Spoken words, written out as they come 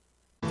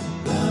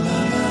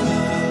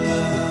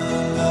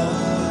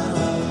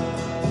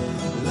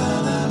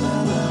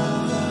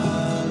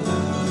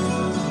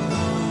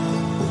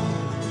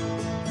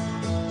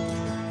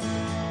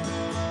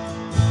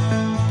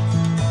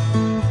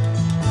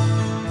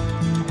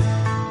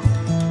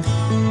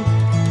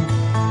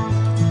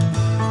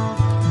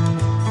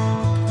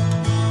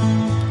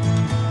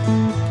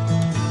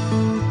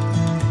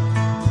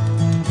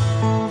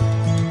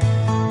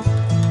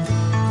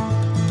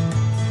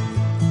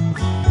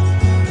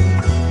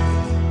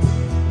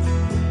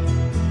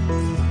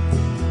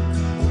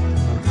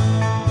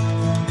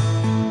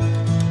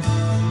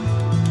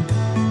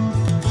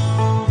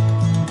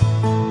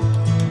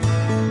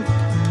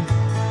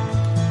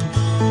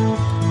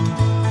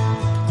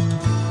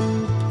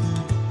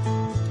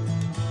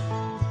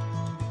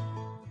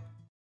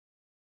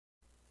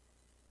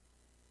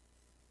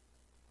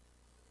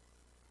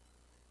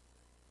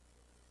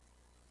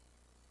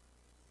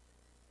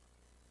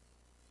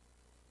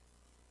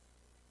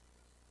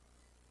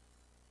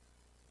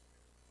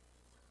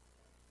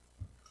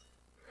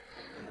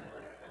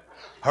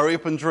Hurry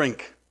up and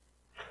drink.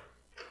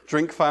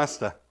 Drink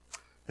faster.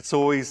 It's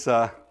always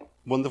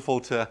wonderful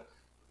to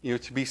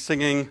be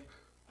singing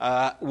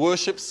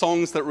worship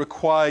songs that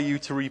require you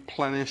to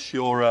replenish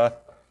your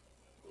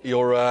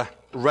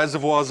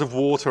reservoirs of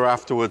water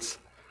afterwards,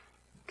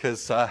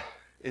 because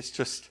it's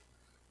just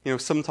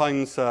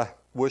sometimes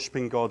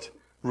worshiping God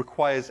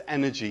requires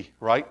energy,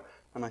 right?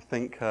 And I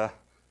think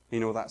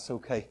that's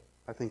okay.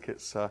 I think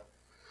it's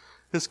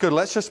good.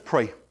 Let's just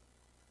pray.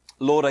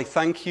 Lord, I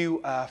thank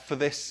you for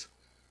this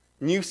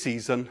new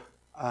season.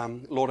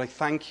 Lord, I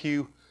thank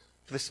you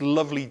for this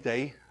lovely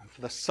day and for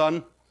the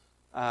sun,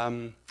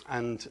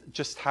 and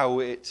just how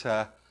it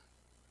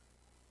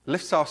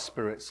lifts our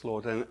spirits,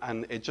 Lord,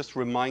 and it just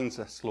reminds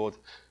us, Lord,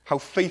 how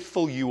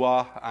faithful you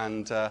are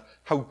and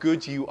how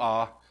good you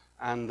are,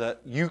 and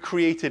that you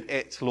created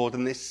it, Lord,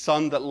 and this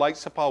sun that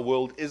lights up our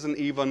world isn't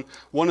even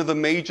one of the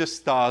major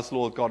stars,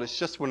 Lord God. It's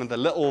just one of the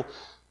little,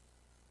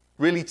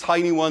 really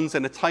tiny ones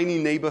in a tiny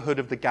neighborhood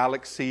of the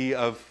galaxy,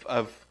 of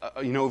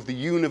the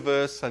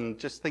universe, and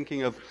just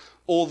thinking of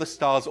all the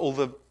stars, all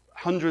the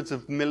hundreds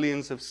of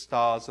millions of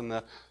stars and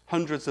the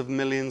hundreds of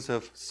millions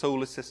of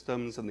solar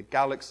systems and the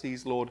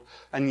galaxies, Lord,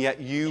 and yet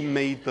you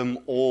made them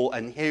all,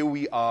 and here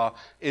we are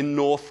in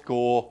North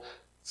Gore,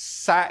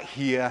 sat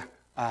here,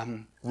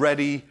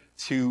 ready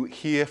to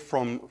hear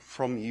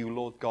from you,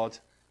 Lord God.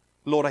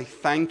 Lord, I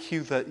thank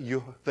you that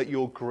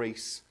your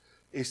grace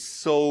is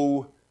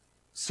so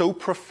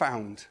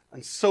profound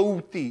and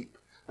so deep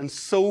and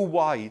so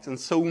wide and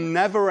so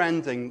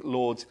never-ending,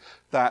 Lord,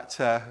 that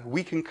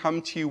we can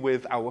come to you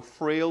with our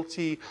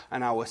frailty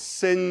and our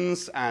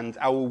sins and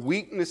our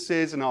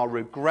weaknesses and our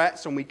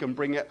regrets, and we can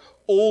bring it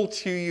all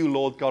to you,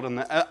 Lord God.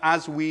 And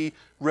as we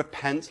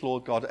repent,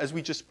 Lord God, as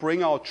we just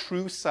bring our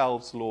true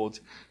selves, Lord,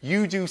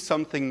 you do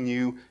something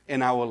new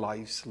in our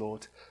lives,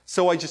 Lord.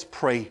 So I just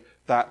pray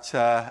that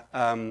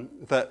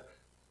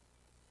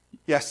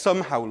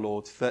somehow,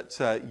 Lord,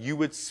 that you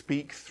would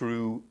speak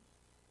through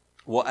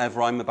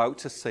whatever I'm about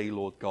to say,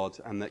 Lord God,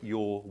 and that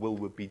your will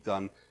would be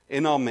done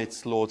in our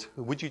midst, Lord.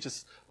 Would you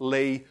just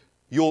lay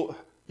your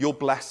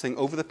blessing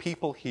over the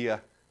people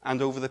here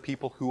and over the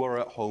people who are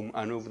at home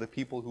and over the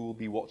people who will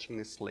be watching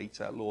this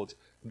later, Lord.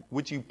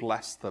 Would you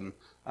bless them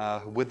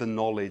with the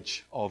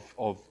knowledge of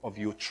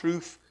your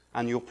truth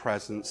and your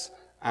presence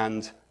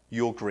and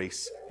your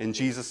grace. In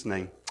Jesus'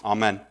 name,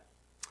 amen.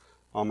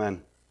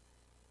 Amen.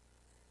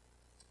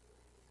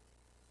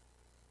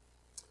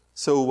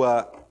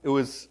 So it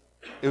was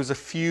a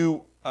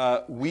few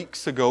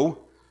weeks ago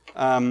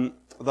that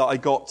I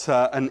got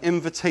an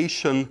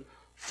invitation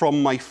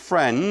from my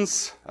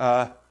friends,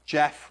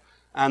 Jeff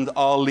and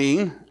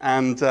Arlene,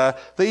 and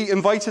they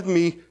invited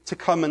me to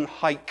come and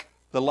hike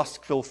the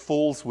Luskville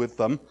Falls with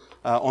them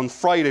on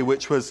Friday,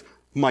 which was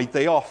my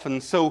day off.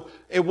 And so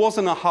it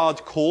wasn't a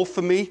hard call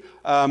for me,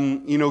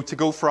 to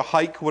go for a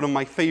hike, one of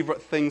my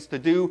favorite things to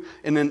do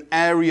in an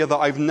area that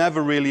I've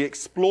never really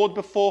explored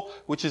before,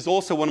 which is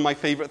also one of my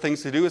favorite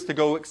things to do, is to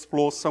go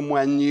explore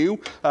somewhere new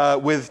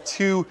with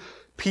two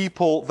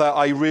people that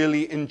I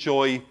really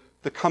enjoy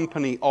the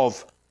company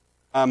of.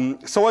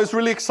 So I was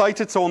really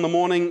excited. So on the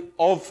morning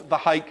of the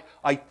hike,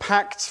 I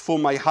packed for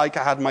my hike.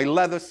 I had my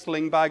leather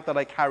sling bag that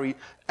I carry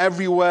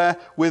everywhere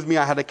with me.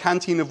 I had a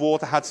canteen of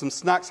water, had some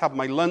snacks, had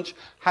my lunch,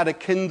 had a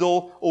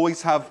Kindle,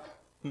 always have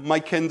my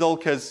Kindle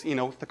because,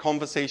 if the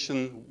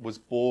conversation was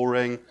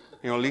boring,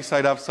 at least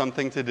I'd have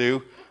something to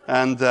do.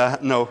 And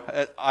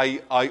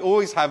I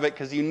always have it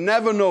because you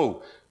never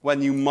know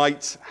when you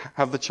might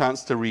have the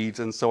chance to read.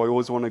 And so I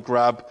always want to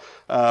grab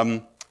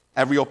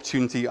every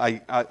opportunity.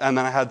 And then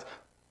I had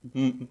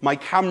my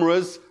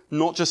cameras,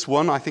 not just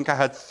one, I think I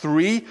had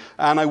 3,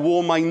 and I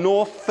wore my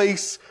North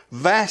Face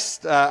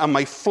vest and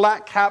my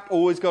flat cap.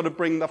 Always got to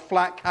bring the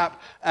flat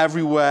cap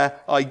everywhere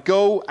I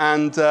go.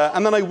 And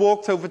then I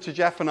walked over to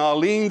Jeff and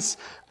Arlene's,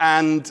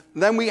 and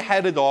then we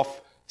headed off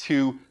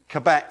to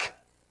Quebec.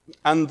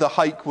 And the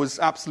hike was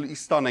absolutely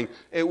stunning.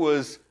 It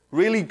was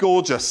really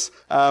gorgeous.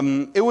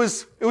 It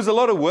was a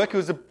lot of work. It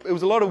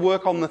was a lot of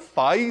work on the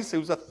thighs. It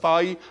was a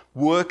thigh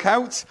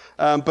workout,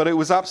 but it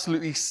was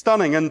absolutely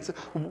stunning. And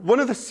one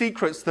of the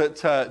secrets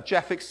that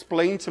Jeff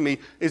explained to me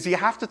is you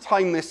have to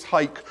time this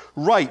hike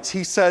right.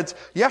 He said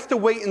you have to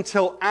wait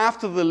until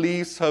after the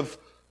leaves have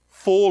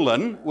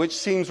fallen, which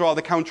seems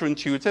rather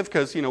counterintuitive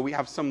because, we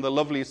have some of the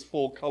loveliest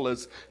fall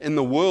colors in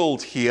the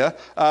world here.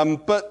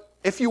 But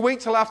if you wait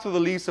till after the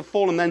leaves have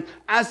fallen, then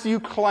as you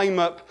climb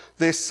up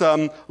this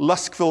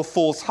Luskville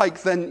Falls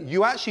hike, then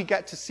you actually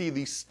get to see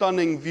these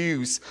stunning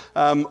views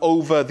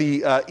over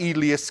the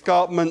Eadley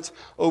Escarpment,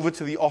 over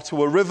to the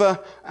Ottawa River,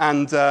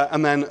 and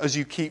then as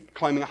you keep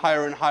climbing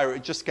higher and higher,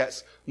 it just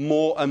gets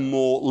more and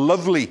more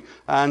lovely.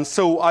 And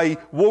so I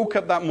woke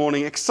up that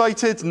morning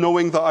excited,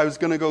 knowing that I was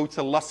going to go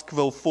to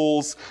Luskville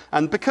Falls.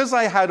 And because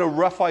I had a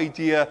rough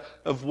idea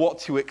of what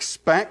to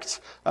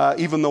expect,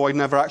 even though I'd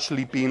never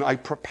actually been, I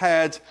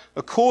prepared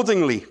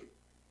accordingly.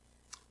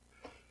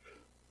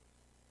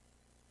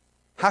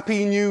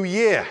 Happy New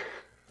Year.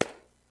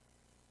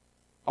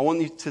 I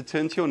want you to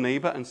turn to your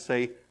neighbor and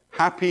say,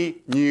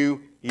 Happy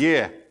New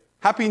Year.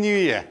 Happy New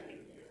Year.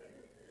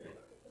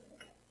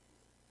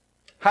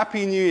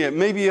 Happy New Year.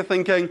 Maybe you're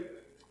thinking,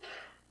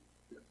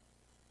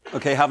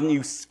 okay, haven't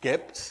you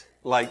skipped,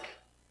 like,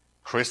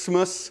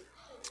 Christmas?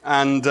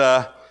 And,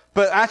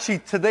 but actually,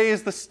 today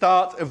is the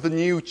start of the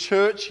new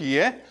church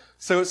year.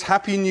 So it's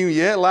Happy New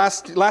Year.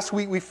 Last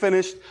week we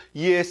finished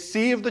year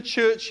C of the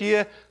church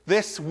year.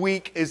 This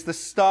week is the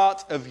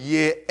start of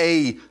year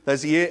A.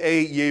 There's year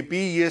A, year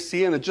B, year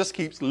C, and it just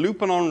keeps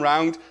looping on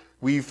round.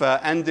 We've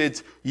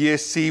ended year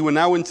C. We're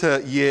now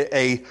into year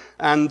A.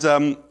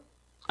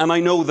 And I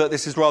know that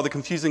this is rather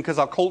confusing because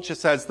our culture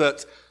says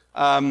that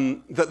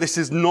this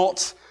is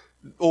not,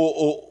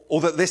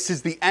 or that this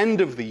is the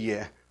end of the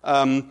year.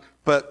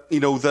 But, you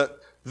know, that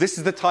this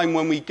is the time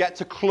when we get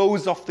to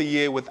close off the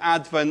year with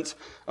Advent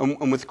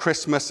and with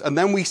Christmas, and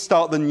then we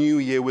start the new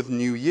year with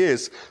New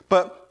Year's.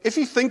 But if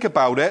you think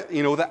about it,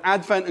 you know, that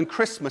Advent and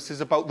Christmas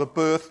is about the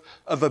birth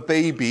of a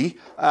baby.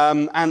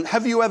 And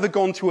have you ever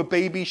gone to a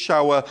baby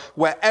shower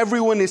where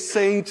everyone is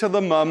saying to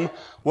the mum,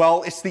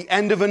 well, it's the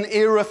end of an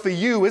era for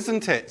you,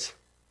 isn't it?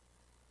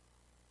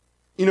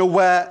 You know,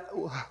 where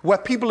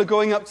people are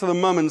going up to the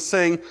mum and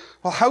saying,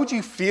 well, how do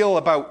you feel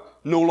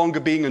about no longer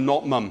being a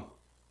not mum?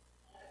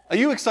 Are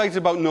you excited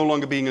about no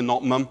longer being a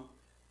not mum?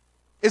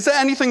 Is there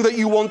anything that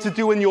you want to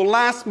do in your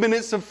last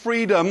minutes of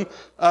freedom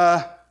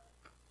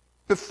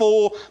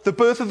before the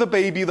birth of the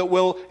baby that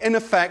will, in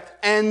effect,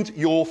 end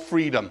your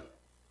freedom?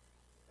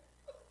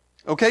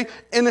 Okay?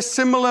 In a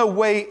similar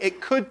way,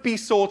 it could be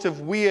sort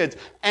of weird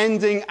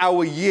ending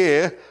our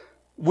year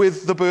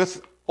with the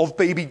birth of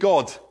baby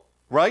God,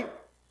 right?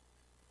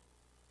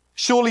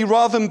 Surely,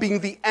 rather than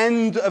being the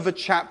end of a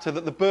chapter,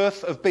 that the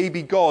birth of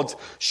baby God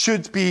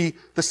should be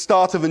the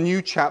start of a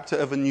new chapter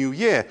of a new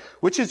year,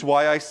 which is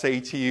why I say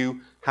to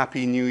you,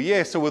 Happy New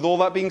Year. So with all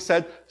that being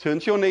said, turn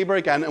to your neighbor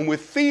again, and with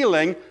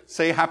feeling,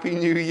 say Happy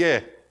New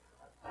Year.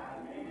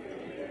 Happy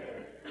New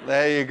Year.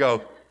 There you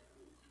go.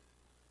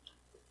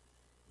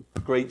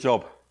 Great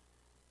job.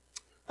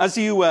 As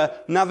you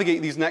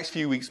navigate these next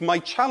few weeks, my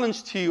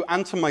challenge to you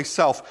and to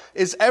myself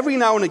is every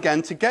now and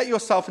again to get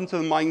yourself into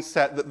the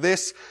mindset that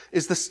this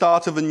is the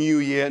start of a new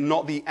year,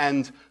 not the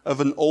end of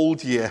an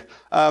old year.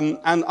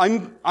 And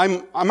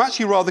I'm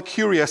actually rather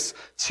curious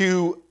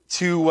to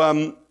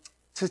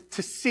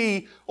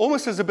see,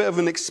 almost as a bit of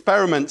an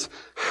experiment,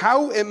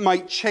 how it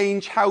might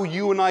change how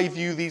you and I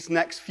view these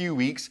next few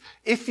weeks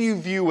if you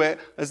view it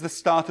as the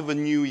start of a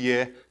new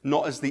year,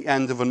 not as the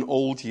end of an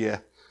old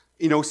year.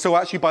 You know, so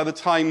actually by the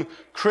time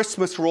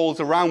Christmas rolls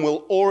around,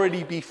 we'll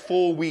already be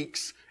 4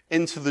 weeks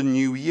into the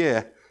new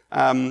year.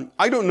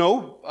 I don't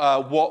know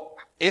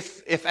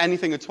if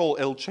anything at all,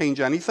 it'll change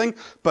anything,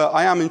 but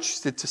I am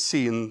interested to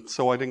see, and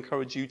so I'd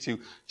encourage you to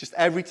just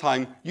every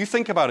time you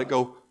think about it,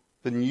 go,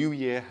 the new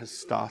year has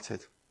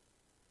started.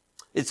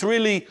 It's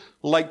really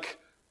like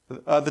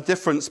the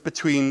difference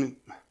between,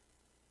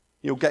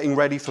 you know, getting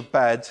ready for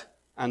bed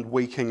and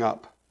waking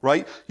up.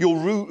 Right? Your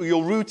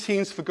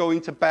routines for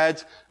going to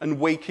bed and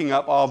waking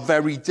up are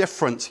very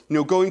different. You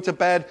know, going to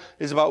bed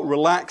is about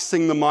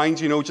relaxing the mind.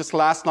 You know, just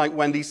last night,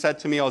 Wendy said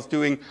to me,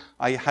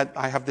 I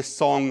have this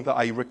song that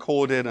I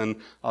recorded and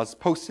I was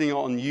posting it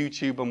on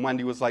YouTube, and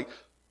Wendy was like,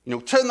 you know,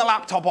 turn the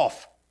laptop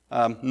off.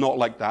 Not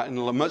like that, in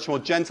a much more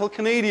gentle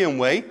Canadian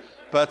way.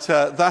 But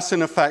that's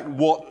in effect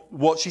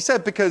what she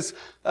said, because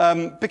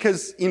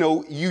you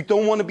know, you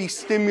don't want to be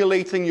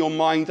stimulating your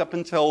mind up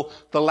until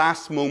the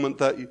last moment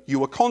that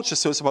you are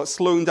conscious. So it's about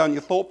slowing down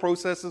your thought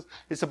processes.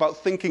 It's about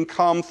thinking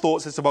calm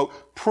thoughts. It's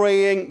about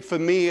praying. For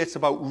me, it's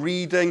about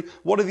reading.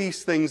 What are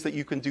these things that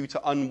you can do to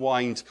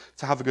unwind,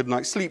 to have a good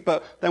night's sleep?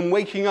 But then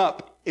waking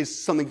up is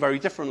something very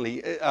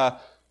differently.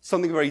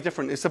 Something very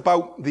different. It's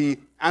about the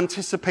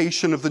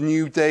anticipation of the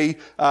new day.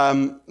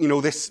 You know,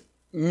 this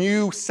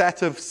new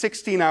set of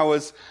 16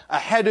 hours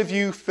ahead of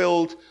you,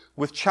 filled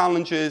with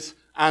challenges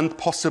and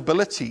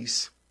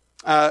possibilities.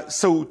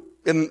 So,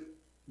 you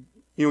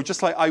know,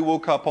 just like I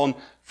woke up on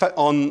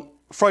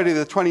Friday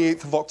the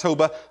 28th of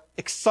October,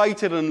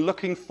 excited and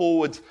looking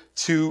forward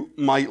to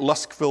my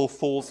Luskville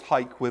Falls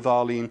hike with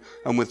Arlene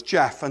and with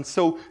Jeff. And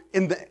so,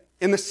 in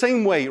the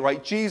same way,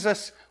 right,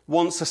 Jesus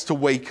wants us to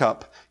wake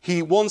up.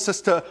 He wants us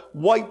to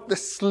wipe the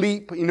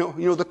sleep, you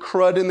know, the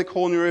crud in the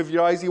corner of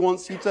your eyes. He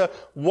wants you to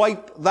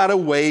wipe that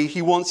away.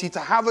 He wants you to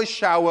have a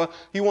shower.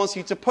 He wants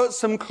you to put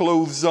some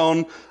clothes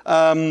on.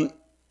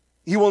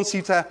 He wants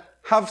you to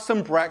have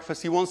some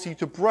breakfast. He wants you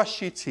to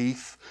brush your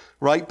teeth,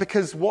 right?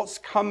 Because what's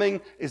coming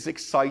is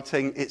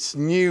exciting. It's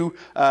new.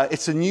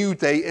 It's a new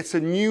day. It's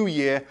a new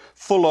year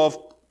full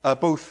of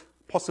both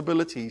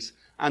possibilities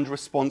and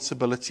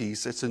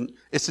responsibilities. It's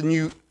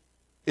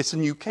a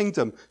new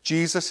kingdom.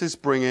 Jesus is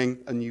bringing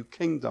a new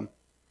kingdom.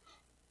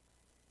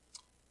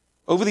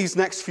 Over these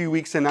next few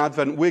weeks in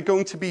Advent, we're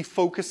going to be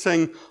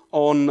focusing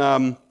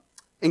on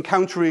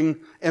encountering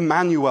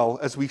Emmanuel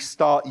as we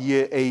start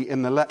year A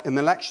in the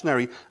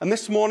lectionary. And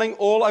this morning,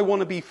 all I want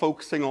to be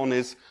focusing on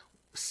is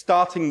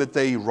starting the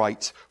day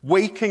right,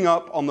 waking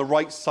up on the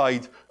right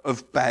side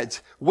of bed,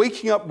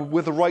 waking up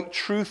with the right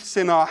truths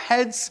in our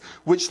heads,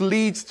 which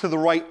leads to the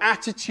right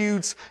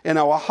attitudes in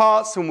our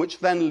hearts, and which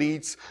then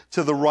leads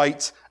to the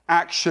right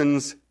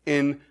actions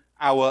in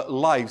our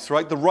lives,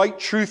 right? The right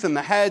truth in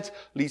the head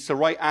leads to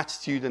right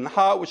attitude in the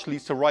heart, which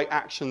leads to right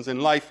actions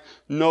in life.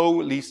 Know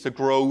leads to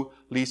grow,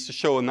 leads to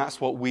show, and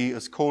that's what we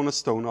as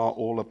Cornerstone are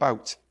all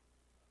about.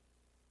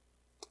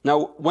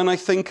 Now, when I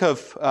think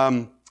of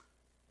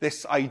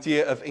this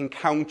idea of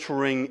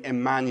encountering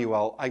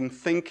Emmanuel, I'm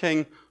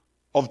thinking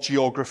of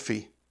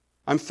geography.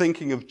 I'm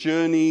thinking of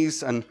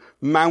journeys and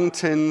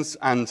mountains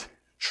and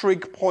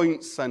trig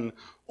points and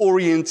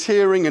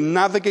orienteering and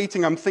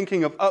navigating. I'm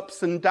thinking of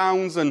ups and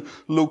downs and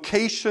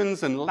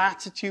locations and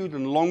latitude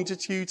and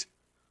longitude.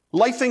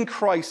 Life in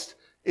Christ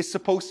is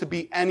supposed to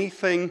be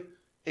anything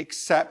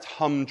except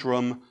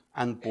humdrum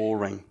and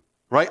boring,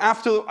 right?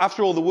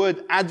 After all, the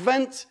word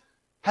Advent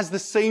has the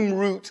same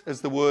root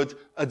as the word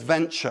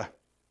adventure,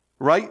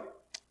 right?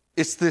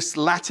 It's this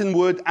Latin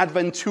word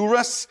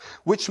adventurus,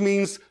 which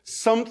means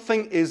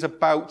something is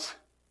about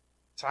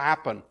to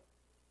happen.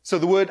 So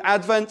the word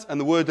Advent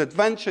and the word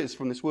adventure is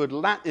from this word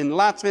in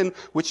Latin,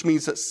 which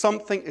means that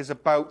something is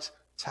about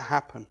to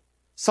happen.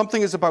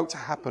 Something is about to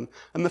happen.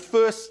 And the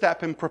first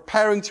step in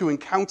preparing to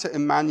encounter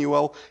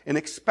Emmanuel, in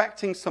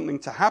expecting something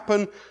to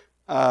happen,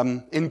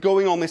 in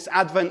going on this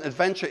Advent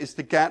adventure, is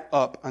to get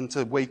up and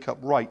to wake up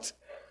right.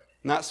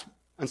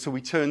 And so we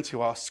turn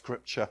to our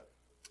scripture,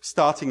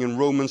 starting in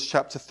Romans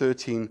chapter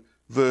 13,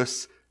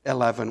 verse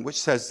 11,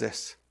 which says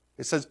this.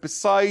 It says,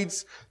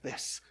 "Besides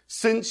this,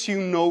 since you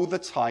know the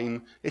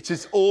time, it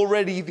is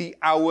already the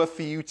hour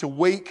for you to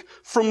wake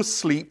from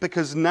sleep,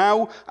 because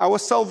now our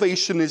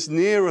salvation is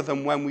nearer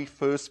than when we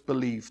first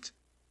believed."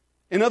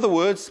 In other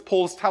words,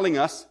 Paul's telling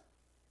us,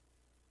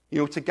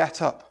 to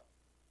get up,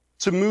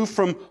 to move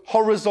from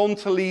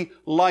horizontally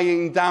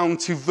lying down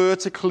to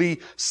vertically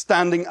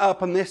standing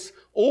up. And this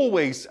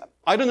always,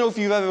 I don't know if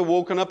you've ever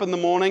woken up in the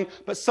morning,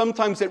 but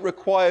sometimes it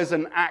requires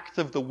an act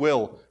of the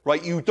will,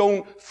 right? You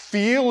don't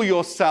feel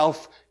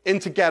yourself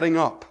into getting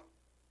up.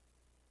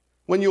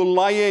 When you're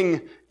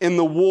lying in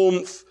the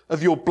warmth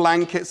of your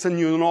blankets and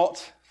you're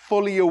not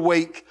fully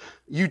awake,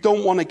 you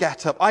don't want to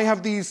get up. I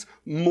have these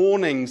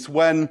mornings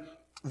when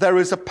there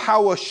is a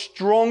power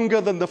stronger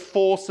than the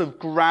force of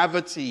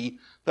gravity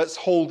that's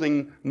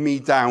holding me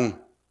down,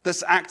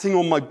 that's acting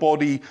on my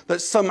body, that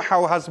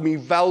somehow has me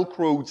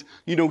velcroed,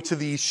 to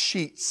these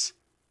sheets.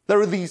 There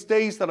are these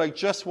days that I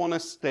just want to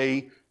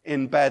stay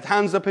in bed.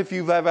 Hands up if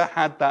you've ever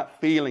had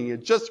that feeling. You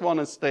just want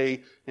to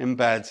stay in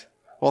bed.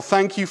 Well,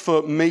 thank you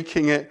for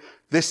making it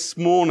this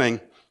morning,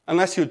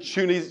 unless you're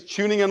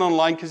tuning in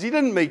online because you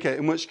didn't make it,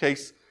 in which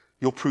case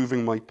you're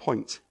proving my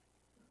point.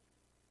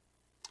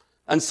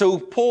 And so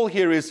Paul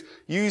here is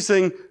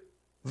using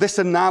this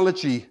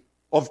analogy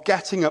of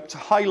getting up to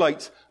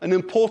highlight an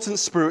important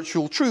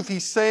spiritual truth.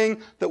 He's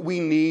saying that we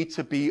need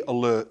to be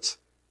alert,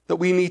 that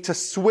we need to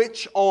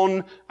switch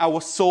on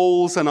our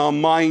souls and our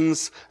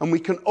minds, and we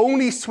can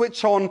only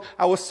switch on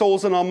our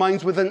souls and our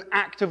minds with an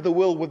act of the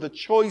will, with a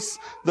choice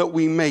that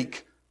we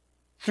make,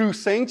 through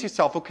saying to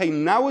yourself, okay,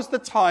 now is the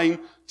time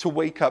to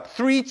wake up.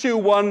 3, 2,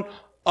 1,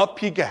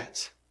 up you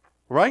get,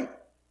 right?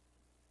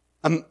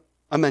 And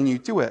then you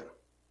do it.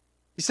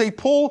 You see,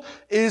 Paul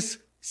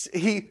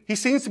he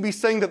seems to be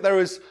saying that there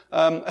is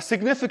a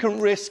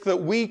significant risk that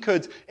we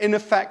could, in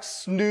effect,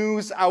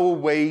 snooze our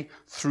way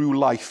through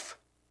life.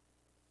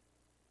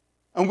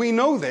 And we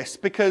know this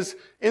because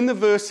in the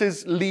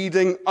verses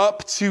leading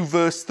up to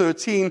verse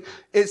 13,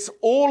 it's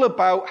all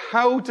about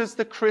how does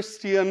the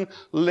Christian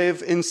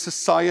live in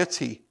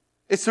society.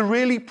 It's a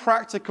really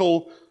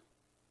practical,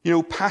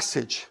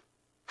 passage.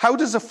 How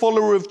does a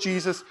follower of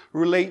Jesus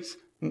relate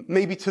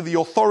maybe to the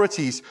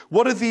authorities?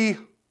 What are the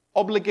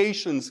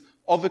obligations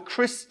of a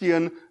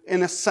Christian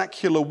in a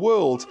secular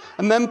world?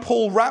 And then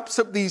Paul wraps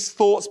up these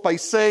thoughts by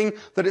saying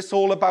that it's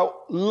all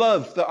about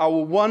love, that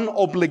our one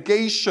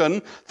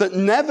obligation that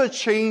never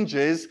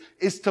changes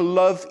is to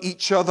love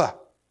each other.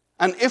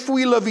 And if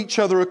we love each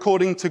other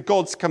according to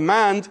God's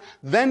command,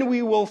 then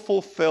we will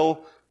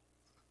fulfill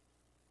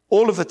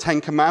all of the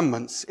 10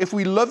 commandments. If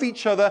we love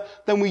each other,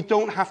 then we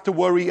don't have to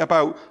worry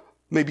about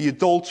maybe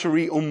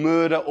adultery or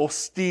murder or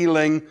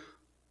stealing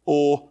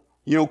or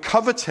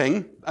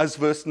coveting, as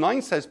verse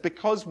 9 says,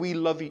 because we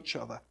love each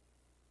other.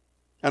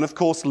 And of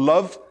course,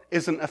 love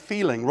isn't a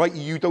feeling, right?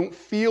 You don't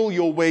feel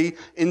your way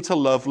into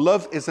love.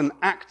 Love is an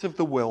act of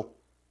the will.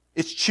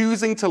 It's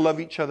choosing to love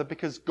each other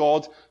because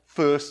God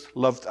first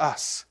loved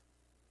us.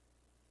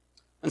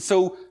 And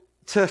so,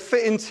 to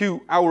fit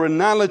into our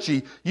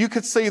analogy, you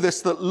could say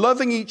this, that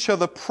loving each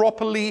other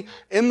properly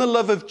in the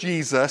love of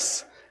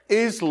Jesus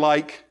is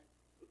like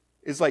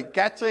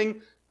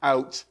getting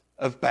out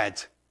of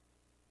bed.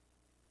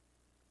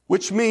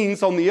 Which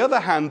means, on the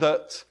other hand,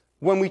 that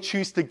when we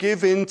choose to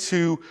give in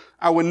to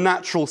our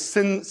natural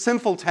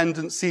sinful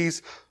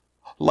tendencies,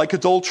 like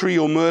adultery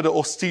or murder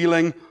or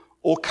stealing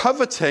or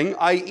coveting,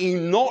 i.e.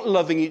 not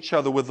loving each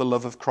other with the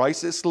love of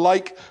Christ, it's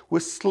like we're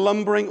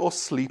slumbering or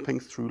sleeping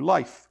through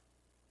life.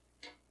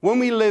 When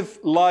we live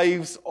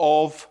lives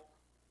of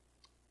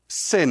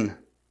sin,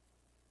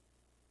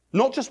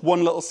 not just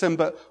one little sin,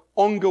 but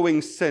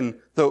ongoing sin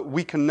that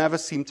we can never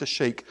seem to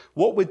shake,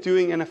 what we're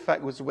doing in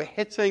effect is we're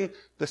hitting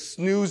the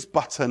snooze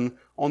button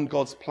on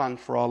God's plan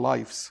for our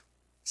lives.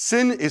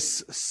 Sin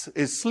is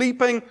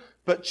sleeping,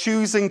 but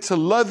choosing to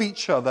love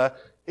each other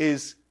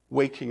is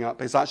waking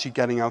up, is actually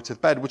getting out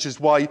of bed, which is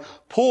why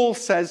Paul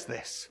says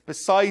this.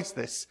 Besides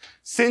this,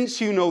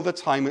 since you know the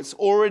time, it's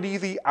already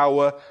the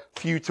hour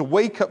for you to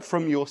wake up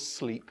from your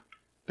sleep,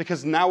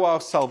 because now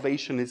our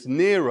salvation is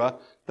nearer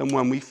than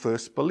when we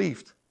first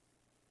believed.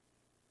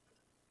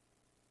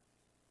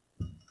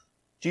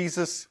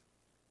 Jesus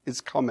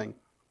is coming.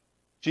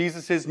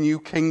 Jesus' new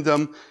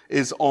kingdom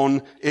is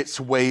on its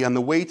way, and the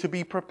way to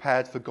be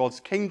prepared for God's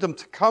kingdom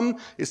to come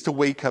is to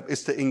wake up,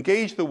 is to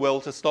engage the will,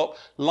 to stop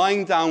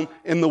lying down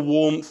in the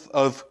warmth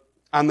of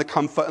and the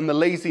comfort and the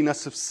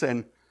laziness of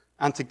sin,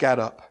 and to get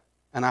up.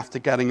 And after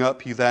getting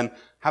up, you then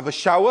have a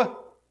shower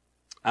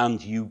and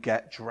you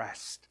get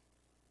dressed.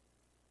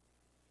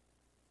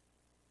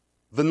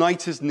 The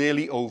night is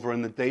nearly over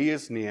and the day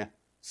is near,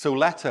 so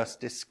let us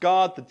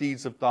discard the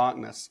deeds of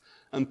darkness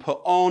and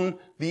put on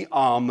the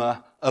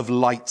armor of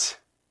light.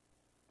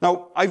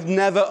 Now, I've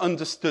never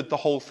understood the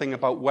whole thing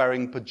about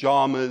wearing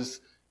pajamas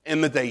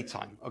in the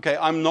daytime. Okay,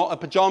 I'm not a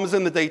pajamas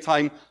in the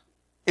daytime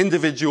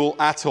individual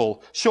at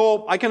all.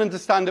 Sure, I can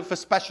understand it for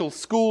special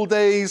school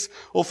days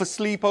or for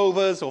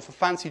sleepovers or for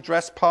fancy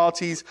dress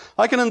parties.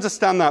 I can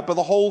understand that, but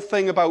the whole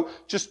thing about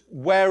just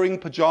wearing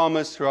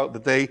pajamas throughout the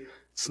day,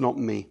 it's not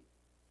me.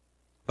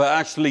 But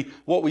actually,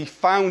 what we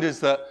found is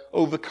that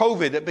over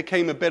COVID, it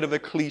became a bit of a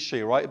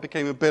cliche, right? It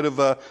became a bit of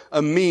a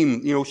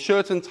meme. You know,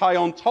 shirt and tie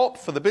on top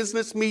for the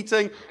business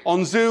meeting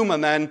on Zoom,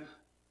 and then,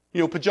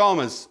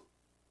 pajamas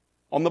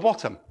on the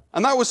bottom.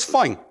 And that was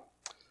fine,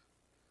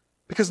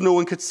 because no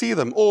one could see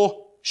them.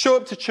 Or show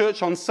up to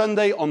church on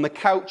Sunday on the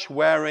couch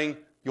wearing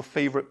your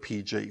favorite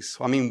PJs.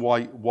 I mean,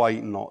 why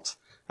not?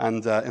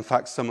 And in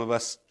fact, some of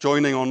us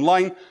joining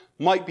online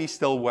might be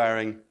still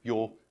wearing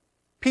your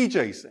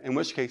PJs, in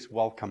which case,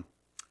 welcome.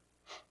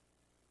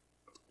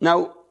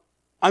 Now,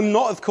 I'm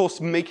not, of course,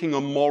 making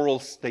a moral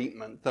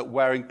statement that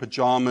wearing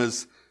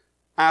pajamas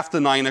after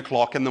 9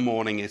 o'clock in the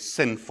morning is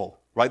sinful,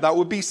 right? That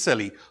would be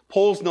silly.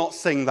 Paul's not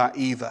saying that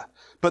either.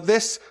 But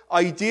this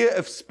idea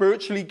of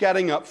spiritually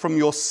getting up from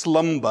your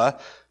slumber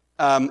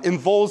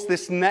involves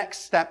this next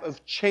step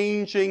of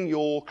changing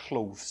your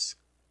clothes.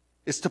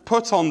 It's to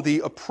put on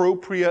the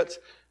appropriate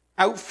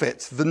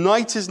outfit. The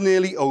night is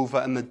nearly over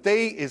and the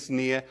day is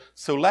near,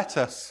 so let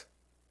us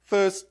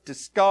first,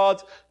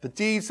 discard the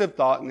deeds of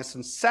darkness,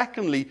 and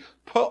secondly,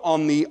 put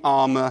on the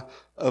armor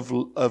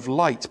of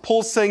light.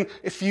 Paul's saying,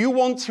 if you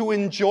want to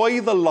enjoy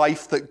the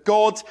life that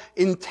God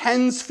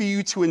intends for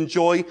you to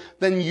enjoy,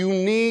 then you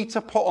need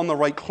to put on the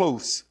right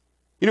clothes.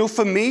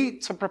 For me,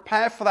 to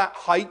prepare for that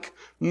hike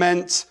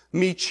meant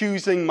me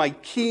choosing my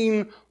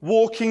Keen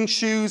walking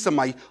shoes and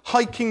my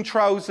hiking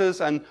trousers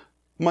and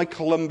my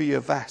Columbia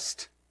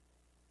vest.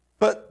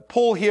 But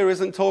Paul here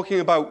isn't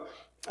talking about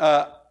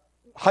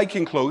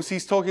hiking clothes.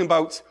 He's talking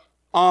about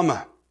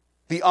armor,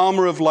 the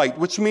armor of light,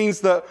 which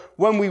means that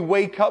when we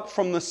wake up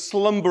from the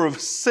slumber of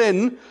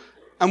sin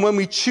and when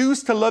we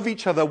choose to love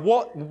each other,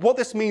 what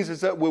this means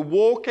is that we're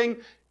walking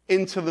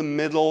into the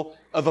middle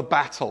of a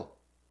battle.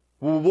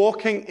 We're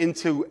walking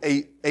into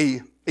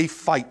a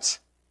fight.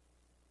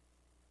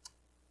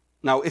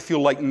 Now, if you're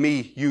like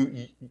me,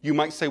 you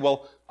might say,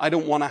 well, I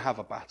don't want to have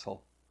a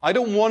battle. I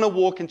don't want to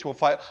walk into a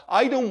fight.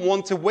 I don't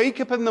want to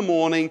wake up in the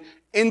morning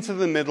into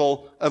the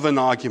middle of an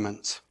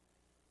argument.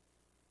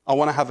 I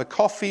want to have a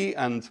coffee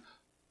and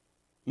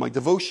my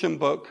devotion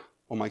book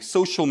or my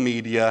social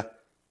media.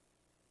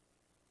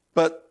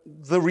 But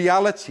the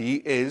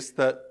reality is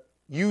that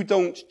you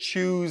don't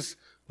choose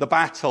the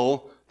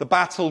battle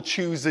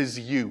chooses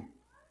you.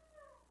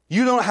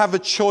 You don't have a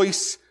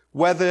choice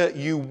whether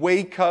you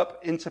wake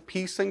up into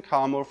peace and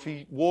calm or if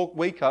you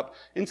wake up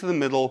into the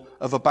middle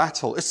of a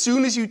battle. As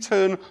soon as you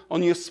turn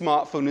on your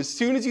smartphone, as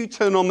soon as you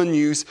turn on the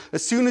news,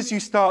 as soon as you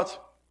start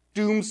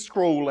doom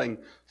scrolling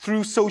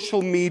through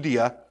social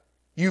media,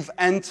 you've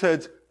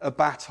entered a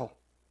battle.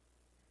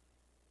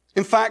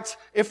 In fact,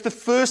 if the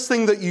first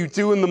thing that you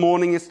do in the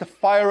morning is to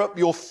fire up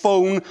your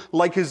phone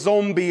like a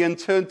zombie and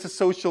turn to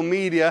social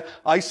media,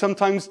 I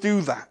sometimes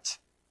do that.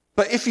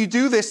 But if you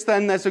do this,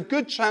 then there's a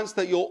good chance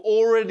that you're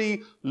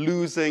already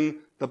losing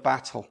the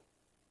battle.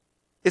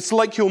 It's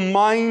like your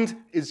mind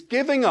is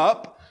giving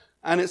up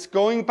and it's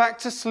going back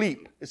to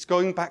sleep. It's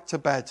going back to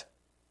bed.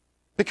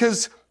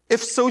 Because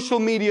if social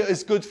media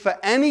is good for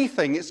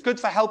anything, it's good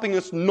for helping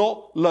us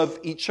not love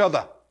each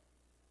other.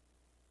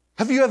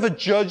 Have you ever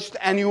judged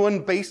anyone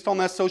based on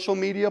their social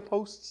media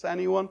posts?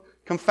 Anyone?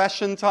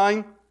 Confession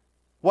time?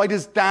 Why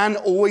does Dan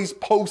always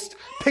post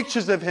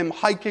pictures of him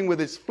hiking with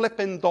his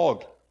flipping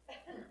dog?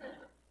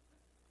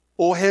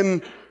 Or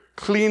him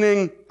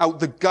cleaning out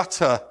the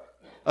gutter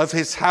of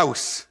his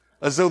house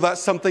as though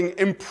that's something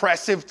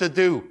impressive to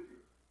do?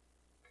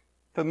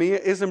 For me,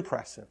 it is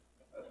impressive.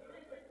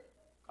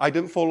 I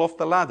didn't fall off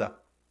the ladder.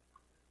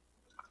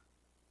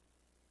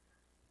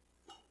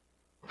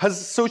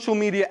 Has social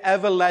media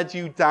ever led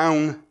you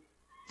down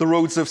the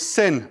roads of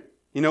sin?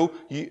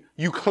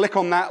 You click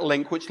on that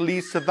link, which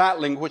leads to that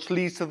link, which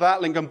leads to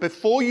that link. And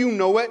before you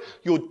know it,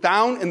 you're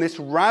down in this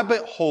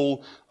rabbit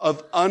hole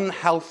of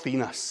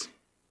unhealthiness.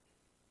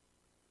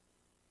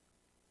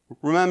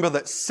 Remember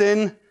that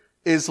sin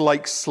is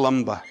like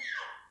slumber.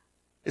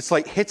 It's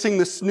like hitting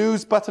the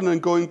snooze button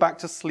and going back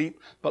to sleep.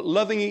 But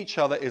loving each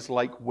other is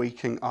like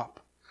waking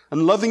up.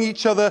 And loving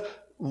each other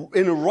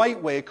in a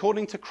right way,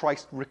 according to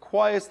Christ,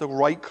 requires the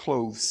right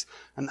clothes.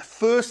 And the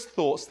first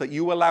thoughts that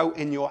you allow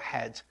in your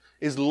head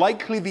is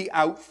likely the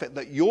outfit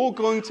that you're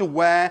going to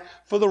wear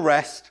for the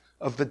rest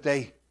of the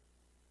day.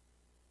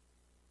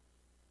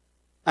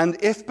 And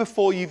if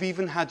before you've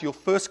even had your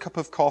first cup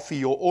of coffee,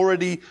 you're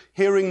already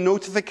hearing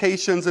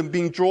notifications and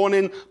being drawn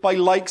in by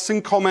likes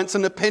and comments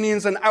and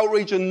opinions and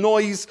outrage and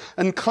noise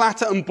and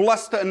clatter and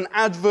bluster and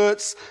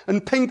adverts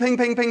and ping, ping,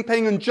 ping, ping,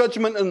 ping and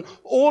judgment and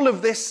all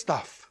of this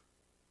stuff,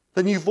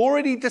 then you've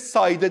already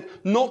decided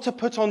not to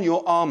put on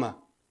your armor.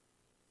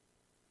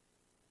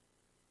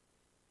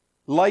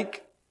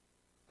 Like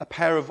a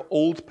pair of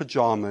old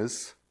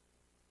pajamas,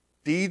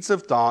 deeds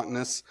of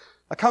darkness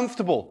are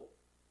comfortable.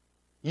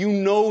 You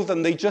know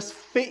them. They just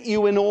fit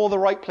you in all the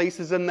right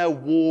places and they're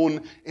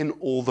worn in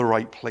all the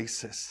right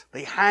places.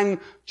 They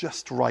hang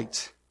just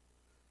right.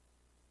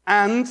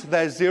 And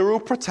there's zero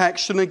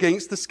protection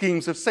against the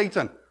schemes of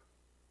Satan.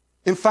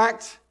 In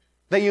fact,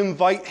 they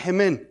invite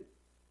him in.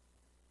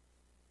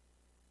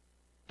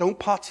 Don't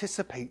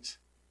participate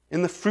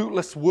in the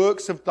fruitless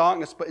works of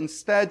darkness, but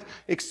instead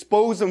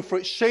expose them, for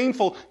it's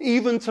shameful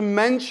even to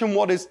mention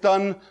what is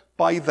done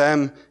by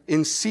them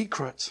in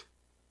secret.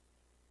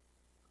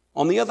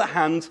 On the other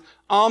hand,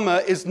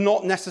 armor is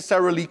not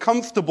necessarily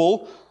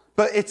comfortable,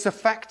 but it's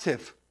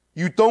effective.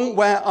 You don't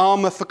wear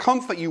armor for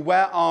comfort, you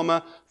wear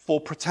armor for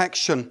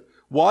protection.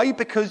 Why?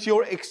 Because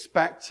you're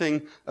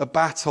expecting a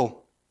battle.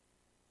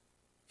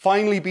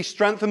 Finally, be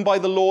strengthened by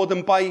the Lord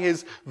and by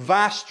his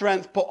vast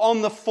strength. Put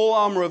on the full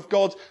armor of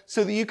God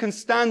so that you can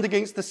stand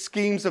against the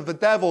schemes of the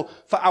devil.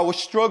 For our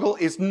struggle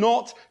is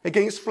not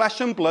against flesh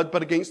and blood,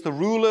 but against the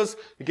rulers,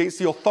 against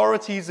the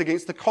authorities,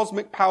 against the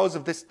cosmic powers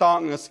of this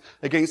darkness,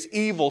 against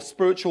evil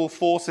spiritual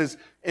forces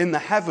in the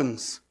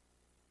heavens.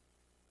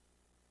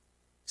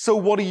 So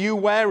what are you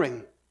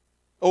wearing?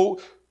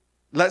 Oh,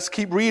 let's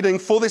keep reading.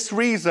 For this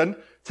reason,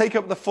 take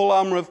up the full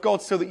armor of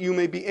God so that you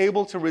may be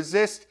able to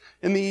resist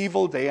in the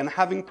evil day, and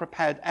having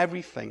prepared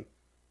everything,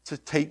 to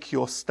take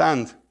your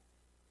stand.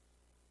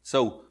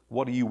 So,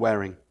 what are you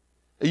wearing?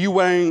 Are you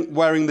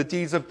wearing the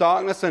deeds of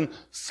darkness and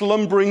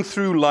slumbering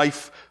through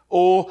life,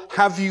 or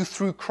have you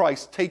through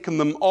Christ taken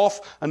them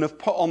off and have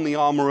put on the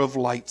armor of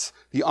light,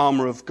 the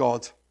armor of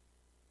God?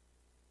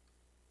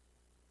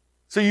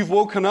 So you've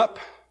woken up,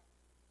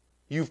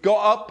 you've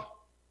got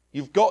up,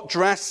 you've got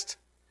dressed.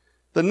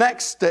 The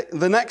next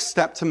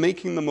step to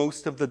making the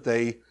most of the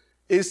day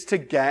is to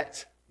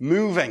get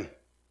moving.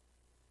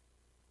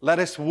 Let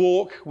us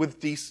walk with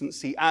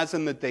decency as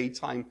in the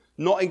daytime,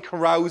 not in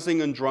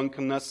carousing and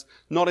drunkenness,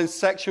 not in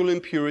sexual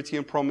impurity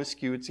and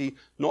promiscuity,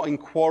 not in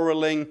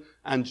quarreling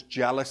and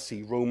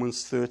jealousy.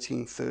 Romans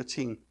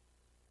 13:13.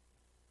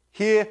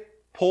 Here,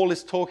 Paul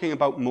is talking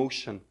about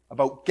motion,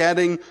 about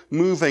getting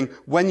moving.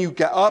 When you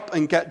get up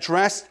and get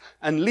dressed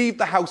and leave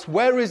the house,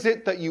 where is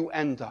it that you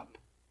end up?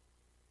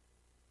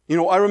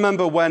 I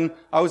remember when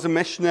I was a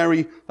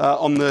missionary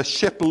on the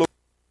ship,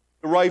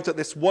 arrived at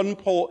this one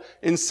port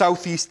in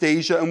Southeast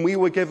Asia, and we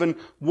were given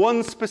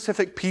one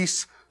specific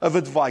piece of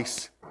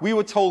advice. We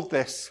were told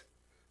this,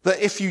 that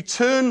if you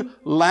turn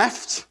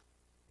left,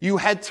 you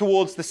head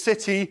towards the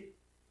city,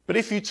 but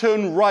if you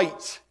turn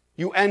right,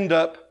 you end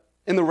up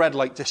in the red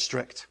light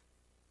district.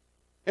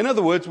 In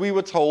other words, we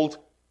were told,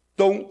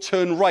 don't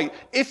turn right.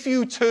 If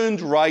you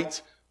turned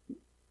right,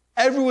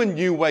 everyone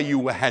knew where you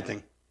were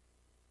heading.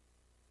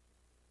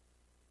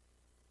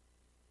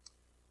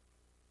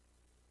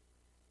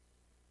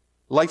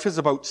 Life is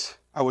about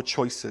our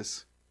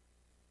choices.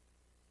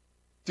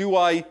 Do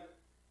I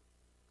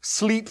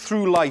sleep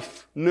through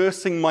life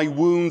nursing my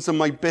wounds and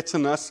my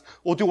bitterness,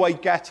 or do I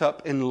get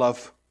up in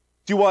love?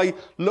 Do I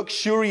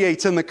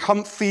luxuriate in the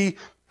comfy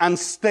and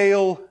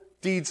stale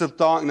deeds of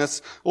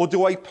darkness, or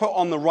do I put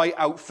on the right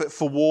outfit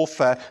for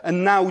warfare?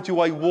 And now do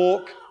I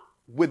walk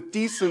with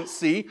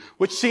decency,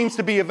 which seems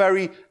to be a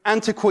very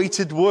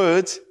antiquated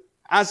word,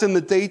 as in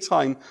the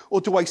daytime, or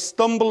do I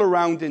stumble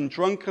around in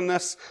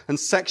drunkenness and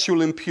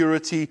sexual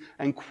impurity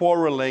and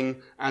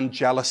quarreling and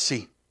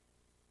jealousy?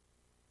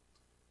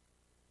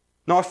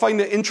 Now, I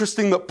find it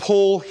interesting that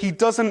Paul, he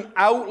doesn't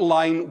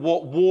outline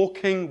what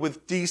walking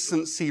with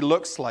decency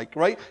looks like,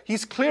 right?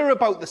 He's clear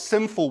about the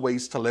sinful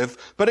ways to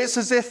live, but it's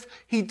as if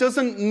he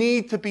doesn't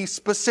need to be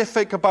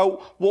specific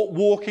about what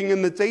walking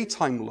in the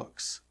daytime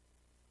looks.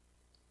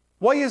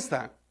 Why is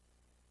that?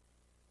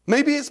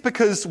 Maybe it's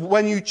because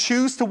when you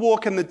choose to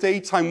walk in the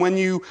daytime, when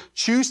you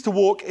choose to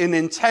walk in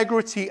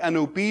integrity and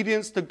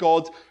obedience to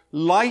God,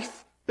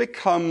 life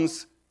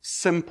becomes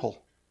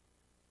simple.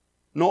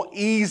 Not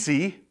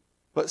easy,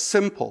 but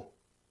simple.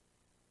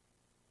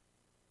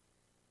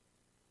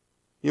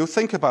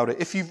 Think about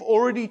it. If you've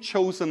already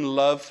chosen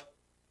love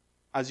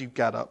as you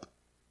get up,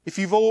 if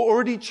you've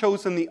already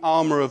chosen the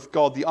armor of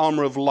God, the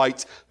armor of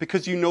light,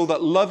 because you know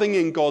that loving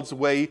in God's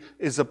way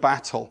is a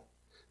battle,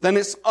 then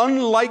it's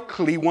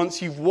unlikely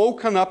once you've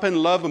woken up in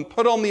love and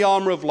put on the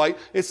armor of light,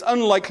 it's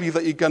unlikely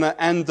that you're going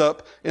to end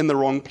up in the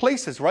wrong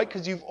places, right?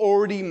 Because you've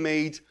already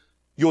made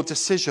your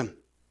decision.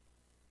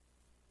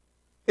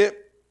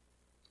 It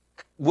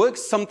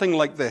works something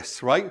like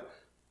this, right?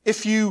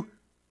 If you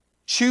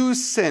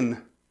choose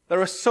sin,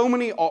 there are so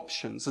many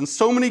options and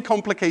so many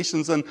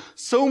complications and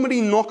so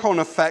many knock-on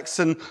effects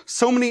and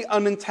so many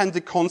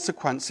unintended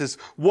consequences.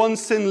 One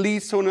sin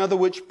leads to another,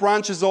 which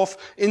branches off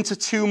into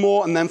 2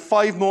 more and then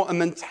 5 more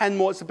and then 10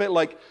 more. It's a bit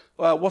like,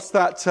 what's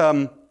that,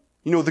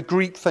 the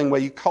Greek thing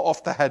where you cut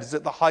off the head? Is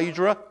it the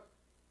Hydra?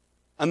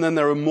 And then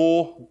there are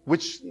more,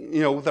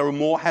 there are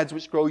more heads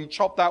which grow. You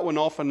chop that one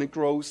off and it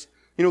grows.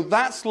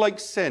 That's like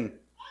sin.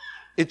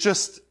 It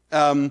just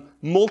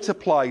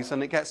multiplies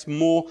and it gets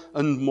more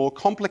and more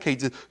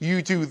complicated.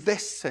 You do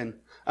this sin.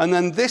 And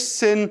then this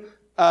sin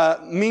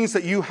means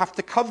that you have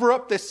to cover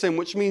up this sin,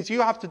 which means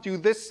you have to do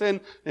this sin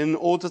in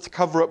order to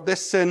cover up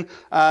this sin.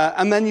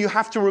 And then you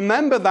have to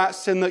remember that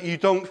sin that you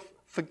don't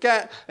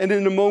forget. And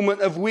in a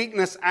moment of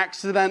weakness,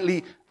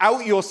 accidentally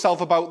out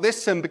yourself about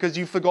this sin because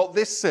you forgot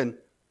this sin.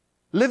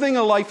 Living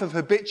a life of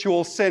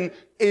habitual sin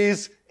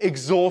is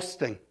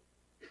exhausting.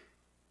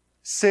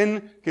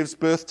 Sin gives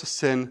birth to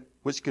sin,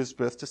 which gives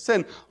birth to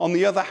sin. On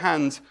the other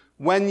hand,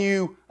 when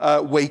you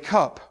wake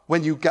up,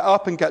 when you get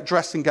up and get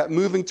dressed and get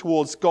moving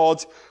towards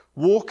God,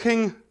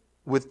 walking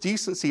with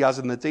decency as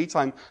in the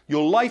daytime,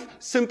 your life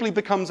simply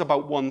becomes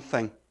about one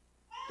thing.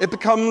 It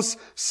becomes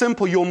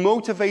simple. You're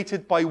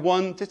motivated by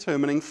one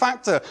determining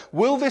factor.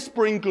 Will this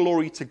bring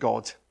glory to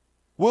God?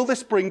 Will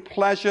this bring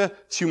pleasure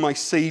to my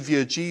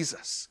Savior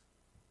Jesus?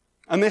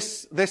 And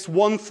this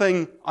one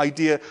thing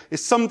idea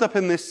is summed up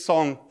in this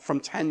song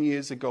from 10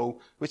 years ago,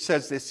 which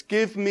says this: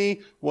 give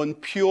me one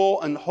pure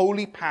and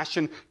holy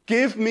passion.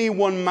 Give me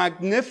one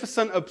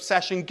magnificent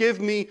obsession. Give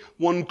me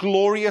one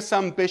glorious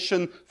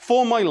ambition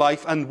for my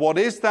life. And what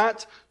is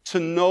that? To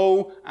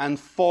know and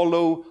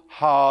follow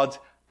hard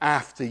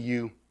after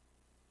you.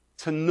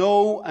 To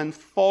know and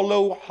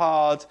follow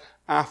hard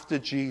after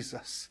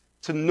Jesus.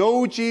 To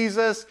know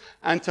Jesus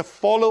and to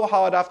follow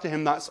hard after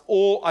him. That's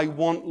all I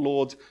want,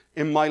 Lord,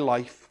 in my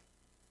life.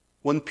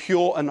 One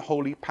pure and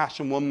holy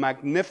passion, one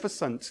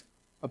magnificent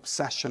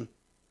obsession.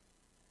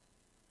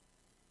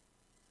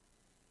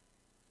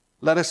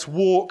 Let us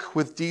walk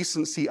with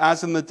decency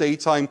as in the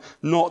daytime,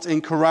 not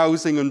in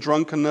carousing and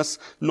drunkenness,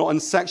 not in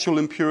sexual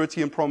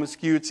impurity and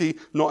promiscuity,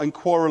 not in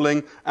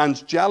quarreling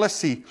and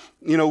jealousy.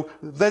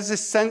 There's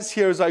this sense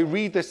here as I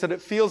read this that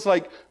it feels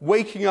like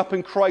waking up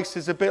in Christ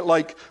is a bit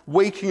like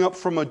waking up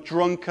from a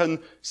drunken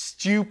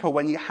stupor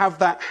when you have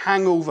that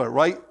hangover,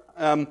 right?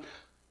 In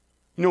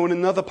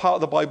another part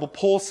of the Bible,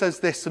 Paul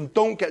says this: and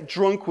don't get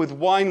drunk with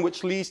wine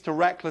which leads to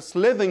reckless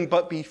living,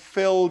 but be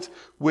filled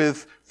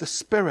with the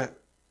Spirit.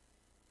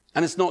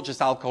 And it's not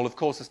just alcohol. Of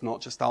course, it's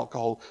not just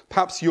alcohol.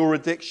 Perhaps your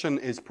addiction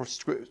is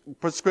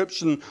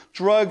prescription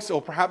drugs,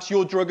 or perhaps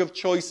your drug of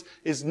choice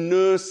is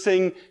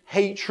nursing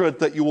hatred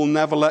that you will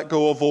never let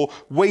go of, or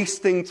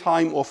wasting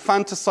time, or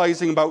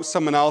fantasizing about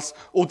someone else,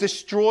 or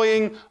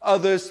destroying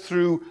others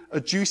through a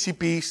juicy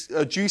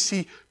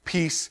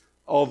piece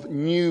of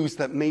news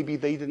that maybe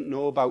they didn't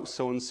know about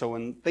so-and-so,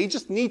 and they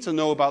just need to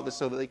know about this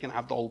so that they can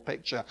have the whole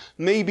picture.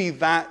 Maybe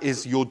that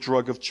is your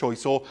drug of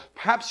choice. Or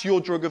perhaps your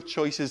drug of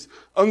choice is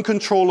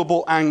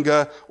uncontrollable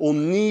anger, or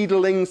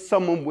needling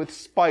someone with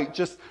spite,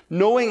 just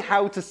knowing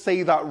how to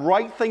say that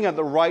right thing at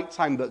the right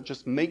time that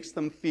just makes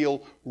them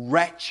feel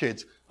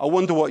wretched. I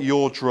wonder what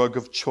your drug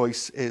of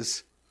choice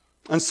is.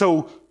 And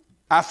so,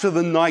 after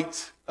the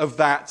night of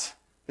that,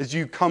 as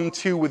you come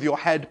to with your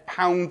head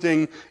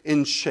pounding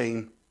in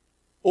shame,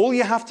 all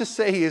you have to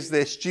say is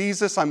this: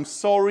 Jesus, I'm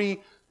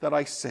sorry that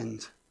I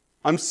sinned.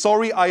 I'm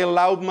sorry I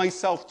allowed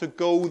myself to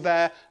go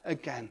there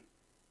again.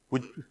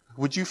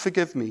 Would you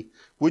forgive me?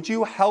 Would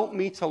you help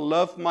me to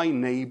love my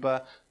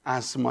neighbor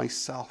as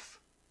myself?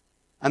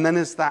 And then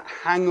as that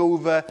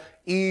hangover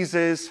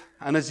eases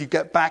and as you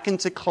get back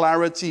into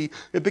clarity,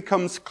 it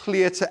becomes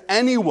clear to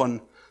anyone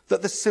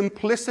that the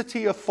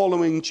simplicity of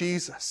following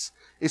Jesus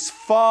is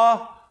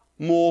far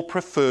more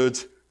preferred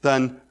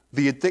than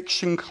the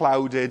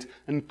addiction-clouded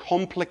and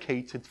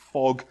complicated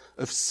fog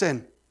of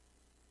sin.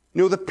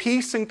 The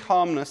peace and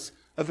calmness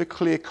of a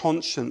clear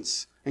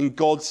conscience in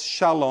God's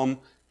shalom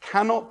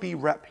cannot be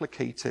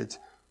replicated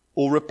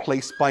or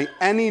replaced by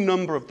any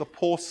number of the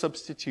poor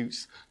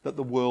substitutes that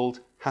the world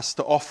has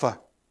to offer.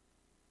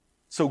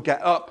 So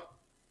get up,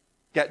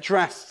 get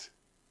dressed,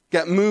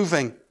 get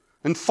moving.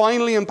 And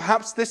finally, and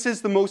perhaps this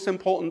is the most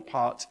important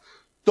part,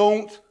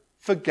 don't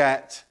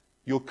forget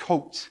your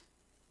coat.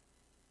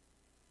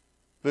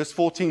 Verse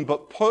 14,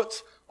 but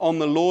put on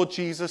the Lord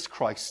Jesus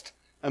Christ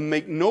and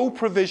make no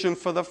provision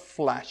for the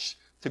flesh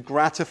to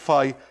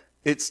gratify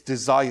its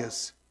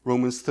desires.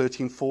 Romans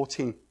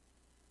 13:14.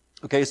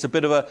 Okay, it's a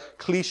bit of a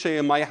cliche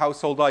in my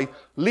household. I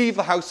leave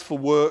the house for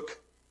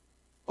work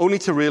only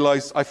to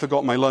realize I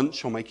forgot my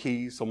lunch or my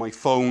keys or my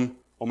phone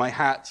or my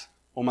hat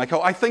or my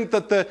coat. I think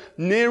that the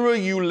nearer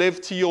you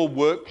live to your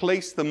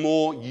workplace, the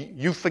more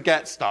you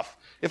forget stuff.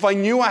 If I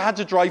knew I had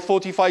to drive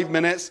 45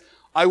 minutes,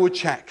 I would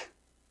check.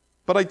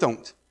 But I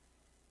don't.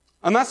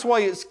 And that's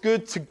why it's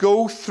good to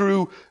go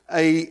through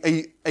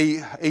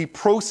a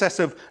process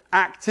of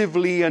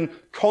actively and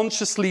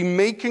consciously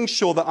making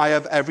sure that I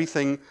have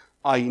everything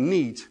I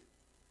need.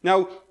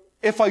 Now,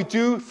 if I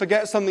do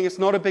forget something, it's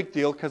not a big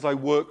deal because I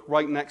work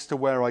right next to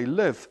where I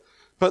live.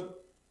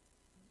 But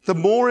the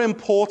more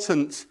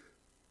important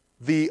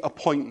the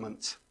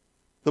appointment,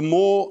 the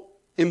more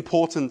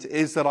important it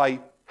is that I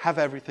have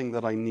everything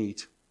that I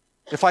need.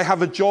 If I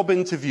have a job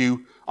interview,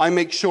 I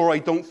make sure I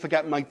don't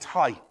forget my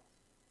tie.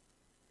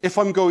 If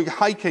I'm going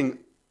hiking,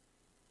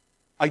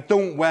 I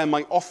don't wear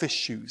my office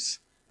shoes.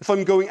 If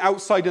I'm going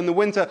outside in the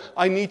winter,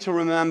 I need to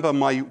remember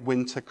my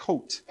winter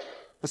coat.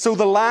 So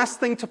the last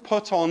thing to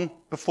put on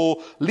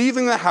before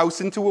leaving the house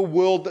into a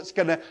world that's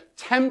going to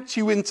tempt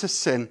you into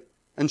sin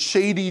and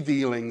shady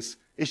dealings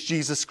is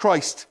Jesus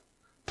Christ.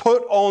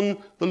 Put on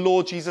the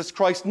Lord Jesus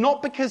Christ,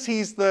 not because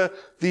he's the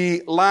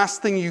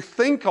last thing you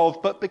think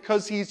of, but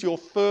because he's your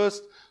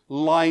first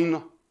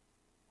line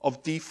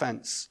of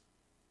defense.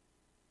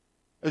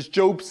 As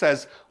Job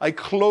says, I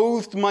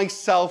clothed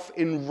myself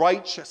in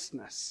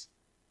righteousness,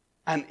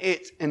 and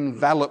it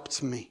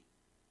enveloped me.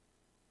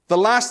 The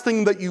last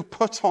thing that you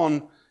put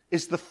on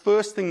is the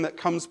first thing that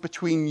comes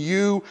between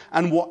you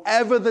and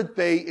whatever the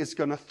day is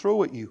going to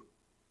throw at you.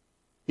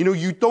 You know,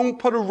 you don't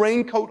put a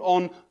raincoat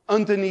on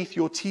underneath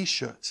your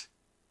t-shirt.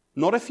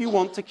 Not if you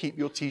want to keep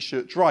your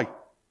t-shirt dry.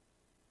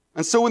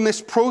 And so in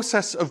this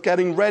process of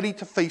getting ready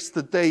to face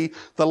the day,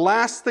 the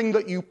last thing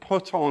that you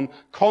put on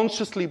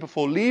consciously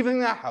before leaving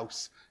the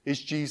house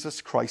is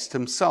Jesus Christ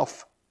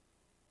himself.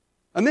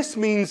 And this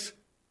means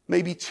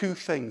maybe two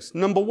things.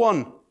 Number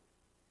one,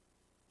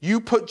 you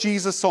put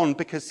Jesus on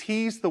because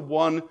he's the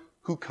one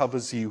who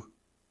covers you.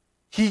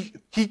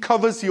 He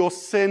covers your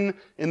sin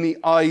in the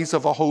eyes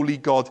of a holy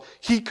God.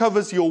 He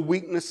covers your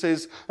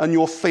weaknesses and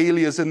your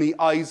failures in the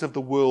eyes of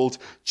the world.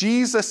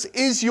 Jesus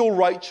is your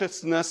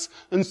righteousness,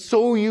 and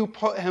so you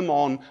put him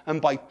on,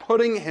 and by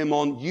putting him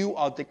on, you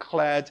are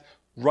declared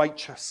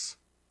righteous.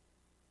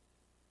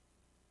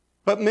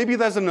 But maybe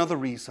there's another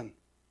reason.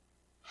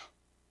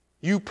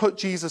 You put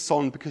Jesus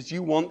on because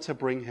you want to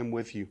bring him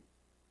with you.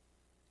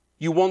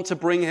 You want to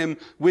bring him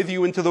with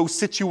you into those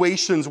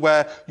situations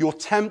where you're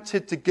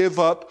tempted to give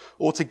up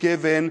or to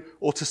give in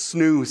or to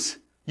snooze.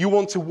 You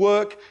want to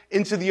work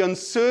into the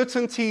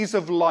uncertainties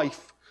of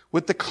life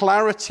with the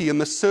clarity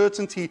and the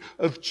certainty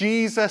of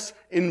Jesus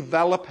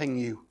enveloping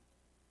you.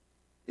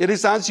 It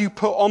is as you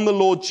put on the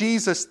Lord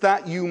Jesus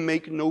that you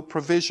make no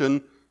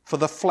provision for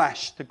the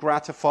flesh to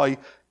gratify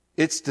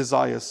its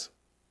desires.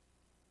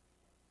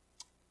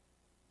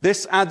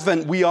 This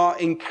Advent, we are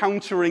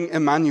encountering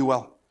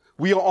Emmanuel.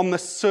 We are on the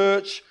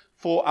search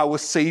for our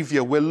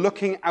Savior. We're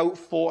looking out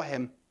for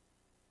him.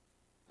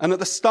 And at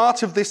the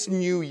start of this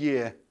new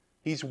year,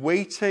 he's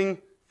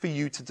waiting for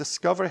you to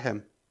discover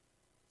him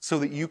so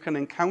that you can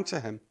encounter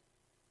him.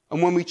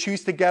 And when we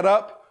choose to get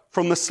up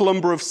from the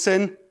slumber of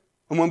sin,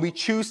 and when we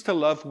choose to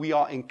love, we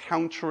are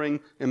encountering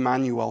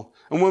Emmanuel.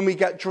 And when we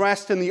get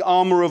dressed in the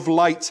armor of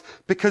light,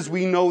 because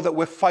we know that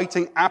we're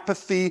fighting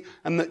apathy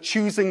and that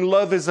choosing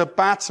love is a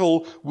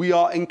battle, we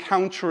are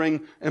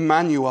encountering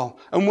Emmanuel.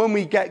 And when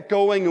we get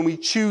going and we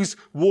choose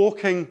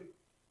walking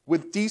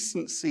with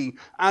decency,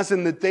 as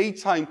in the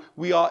daytime,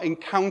 we are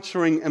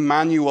encountering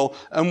Emmanuel.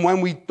 And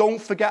when we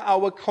don't forget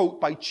our coat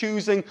by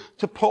choosing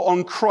to put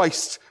on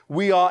Christ,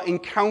 we are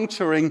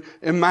encountering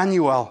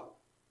Emmanuel.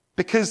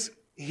 Because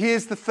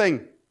here's the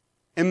thing.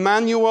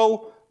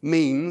 Emmanuel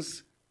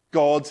means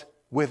God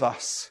with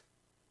us.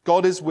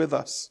 God is with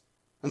us.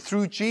 And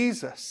through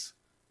Jesus,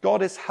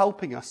 God is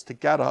helping us to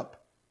get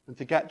up and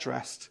to get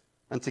dressed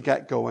and to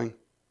get going.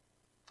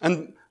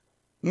 And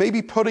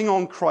maybe putting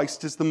on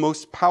Christ is the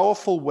most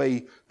powerful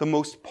way, the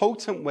most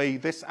potent way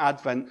this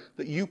Advent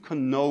that you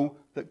can know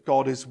that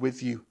God is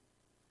with you.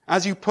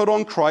 As you put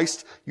on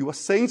Christ, you are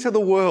saying to the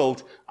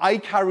world, I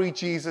carry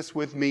Jesus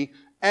with me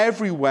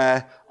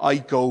everywhere I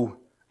go.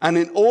 And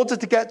in order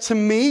to get to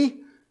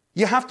me,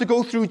 you have to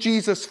go through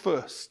Jesus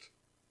first.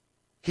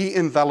 He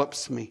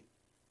envelops me.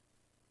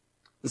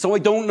 And so I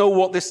don't know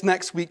what this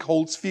next week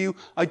holds for you.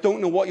 I don't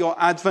know what your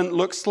Advent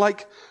looks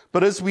like.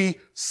 But as we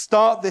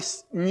start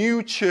this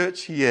new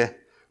church year,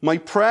 my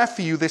prayer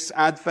for you this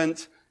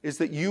Advent is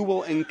that you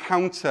will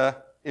encounter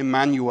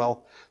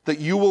Emmanuel, that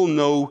you will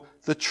know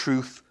the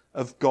truth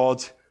of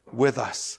God with us.